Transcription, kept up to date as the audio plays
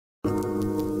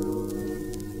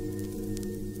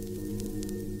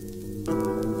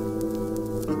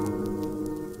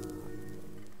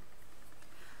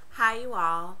Hi you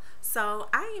all. So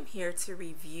I am here to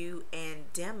review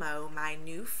and demo my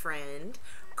new friend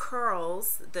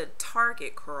Curls, the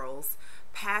Target Curls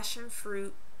Passion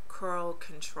Fruit Curl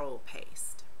Control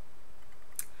Paste.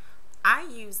 I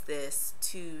use this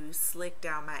to slick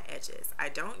down my edges. I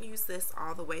don't use this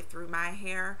all the way through my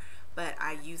hair, but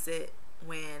I use it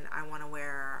when I want to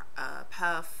wear a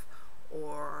puff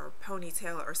or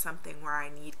ponytail or something where I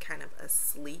need kind of a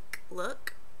sleek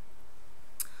look.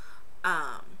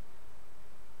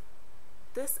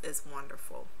 This is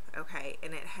wonderful, okay,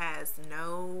 and it has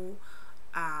no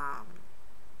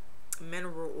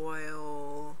mineral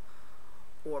oil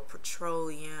or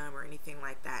petroleum or anything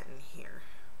like that in here.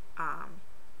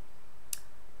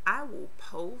 I will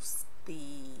post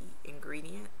the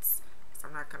ingredients, so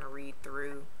I'm not going to read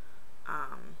through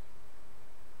them,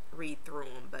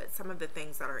 but some of the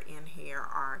things that are in here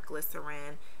are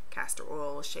glycerin, castor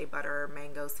oil, shea butter,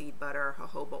 mango seed butter,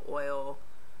 jojoba oil,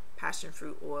 passion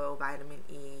fruit oil, vitamin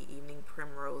E, evening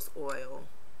primrose oil,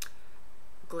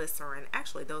 glycerin.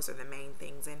 Actually, those are the main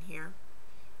things in here,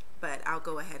 but I'll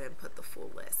go ahead and put the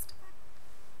full list.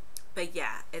 But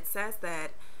yeah, it says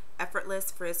that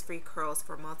effortless frizz-free curls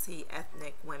for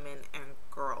multi-ethnic women and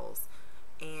girls,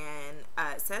 and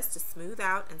it says to smooth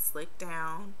out and slick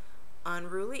down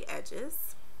unruly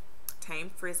edges,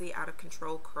 tame frizzy out of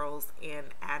control curls, and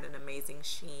add an amazing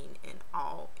sheen in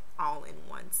all in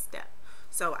one step.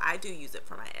 So I do use it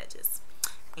for my edges,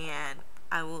 and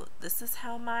this is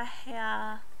how my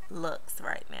hair looks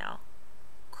right now.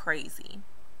 Crazy.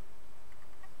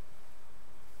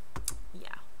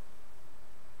 Yeah.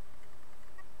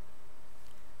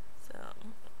 So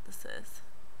this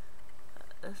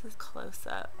is close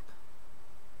up.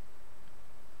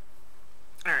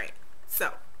 All right.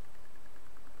 So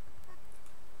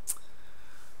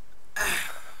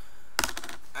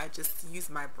I just use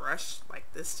my brush like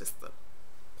this, just a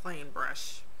plain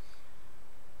brush,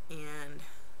 and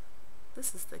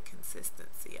this is the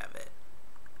consistency of it.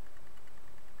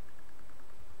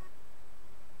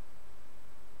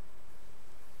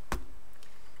 And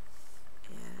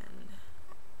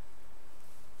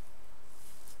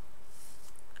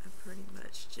I pretty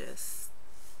much just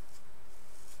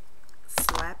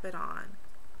slap it on.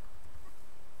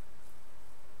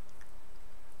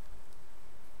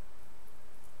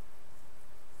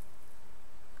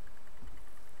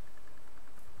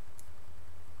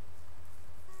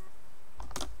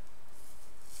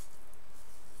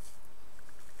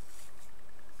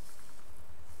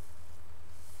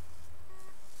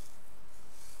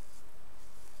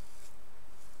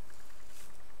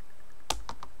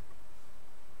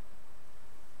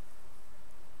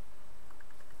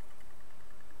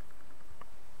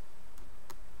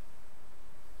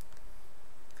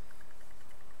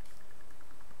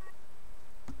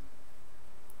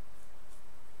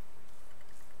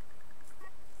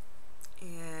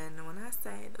 And when I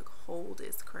say the hold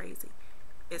is crazy,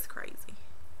 it's crazy.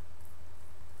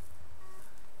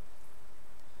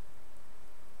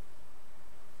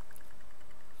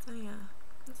 So yeah,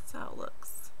 this is how it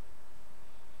looks.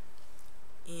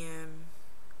 And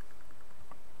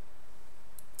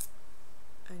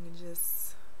I can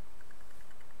just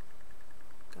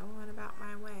go on about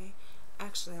my way.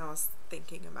 Actually, I was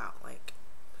thinking about like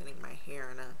putting my hair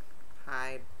in a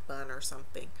high bun or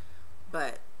something,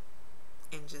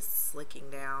 and just slicking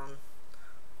down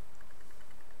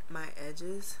my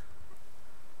edges.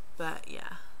 But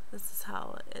yeah, this is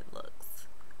how it looks.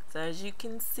 So as you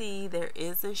can see, there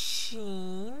is a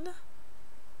sheen.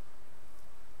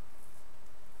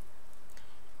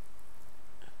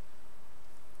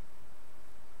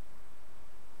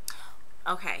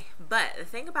 Okay, but the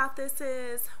thing about this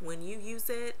is when you use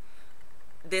it,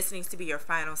 this needs to be your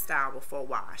final style before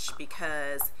wash,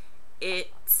 because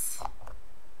it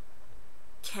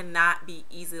cannot be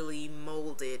easily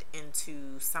molded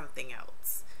into something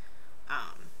else,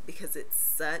 because it's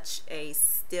such a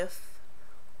stiff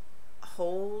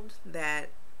hold that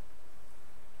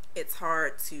it's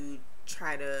hard to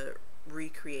try to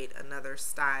recreate another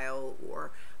style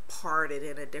or part it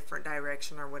in a different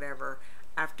direction or whatever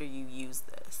after you use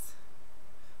this.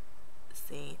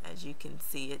 See, as you can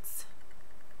see, it's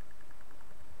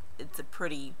a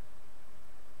pretty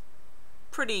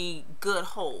good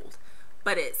hold,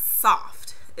 but it's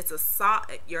soft.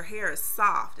 Your hair is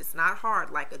soft. It's not hard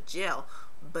like a gel,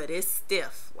 but it's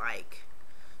stiff like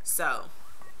so.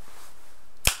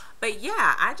 But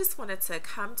yeah, I just wanted to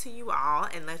come to you all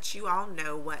and let you all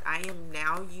know what I am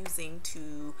now using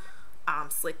to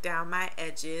slick down my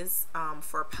edges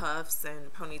for puffs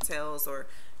and ponytails, or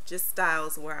just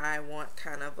styles where I want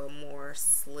kind of a more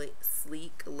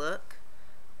sleek look.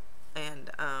 And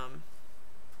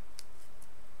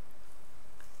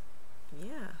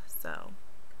yeah, so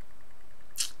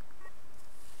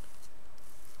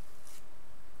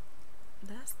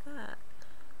that's that.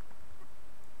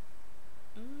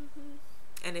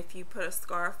 And if you put a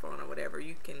scarf on or whatever,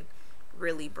 you can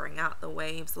really bring out the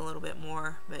waves a little bit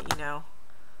more. But you know,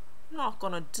 I'm not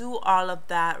gonna do all of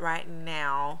that right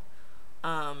now.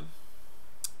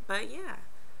 But yeah,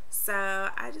 so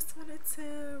I just wanted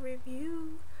to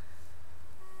review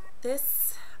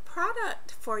this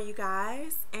product for you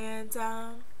guys, and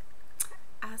I'll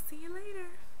see you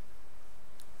later.